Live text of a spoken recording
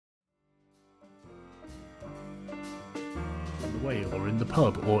whale or in the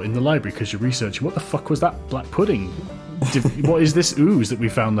pub or in the library because you're researching what the fuck was that black pudding? What is this ooze that we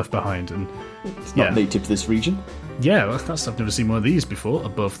found left behind? And it's not native to this region. Yeah, I've never seen one of these before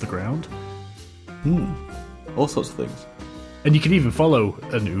above the ground. All sorts of things. And you can even follow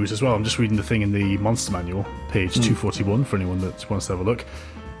an ooze as well. I'm just reading the thing in the monster manual, page 241, for anyone that wants to have a look.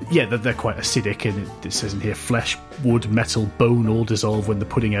 Yeah, they're quite acidic, and it says in here, flesh, wood, metal, bone all dissolve when the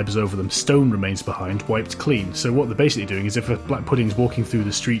pudding ebbs over them. Stone remains behind, wiped clean. So what they're basically doing is if a black pudding's walking through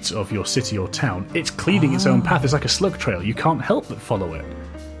the streets of your city or town, it's cleaning its own path. It's like a slug trail. You can't help but follow it.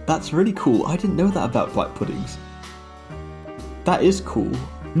 That's really cool. I didn't know that about black puddings. That is cool.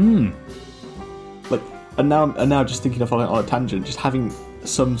 Like, and now just thinking of on a tangent, just having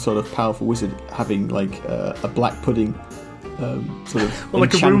some sort of powerful wizard having like a black pudding. Sort of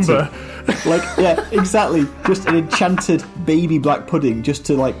like a Roomba. Like, yeah, exactly. Just an enchanted baby black pudding just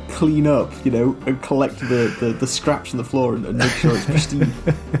to like clean up, and collect the scraps on the floor and make sure it's pristine.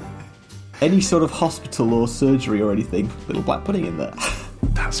 Any sort of hospital or surgery or anything, little black pudding in there.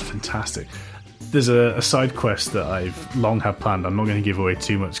 That's fantastic. There's a side quest that I've long had planned. I'm not going to give away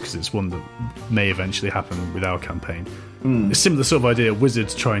too much because it's one that may eventually happen with our campaign. It's similar sort of idea,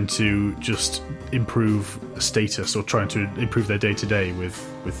 wizards trying to just improve status or trying to improve their day-to-day with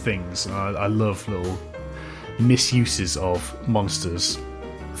things. I love little misuses of monsters,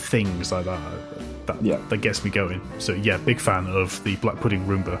 things like that. That gets me going. So yeah, big fan of the Black Pudding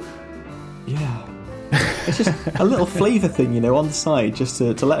Roomba. Yeah. It's just a little flavour thing, on the side, just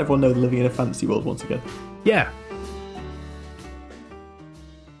to let everyone know they're living in a fantasy world once again. Yeah,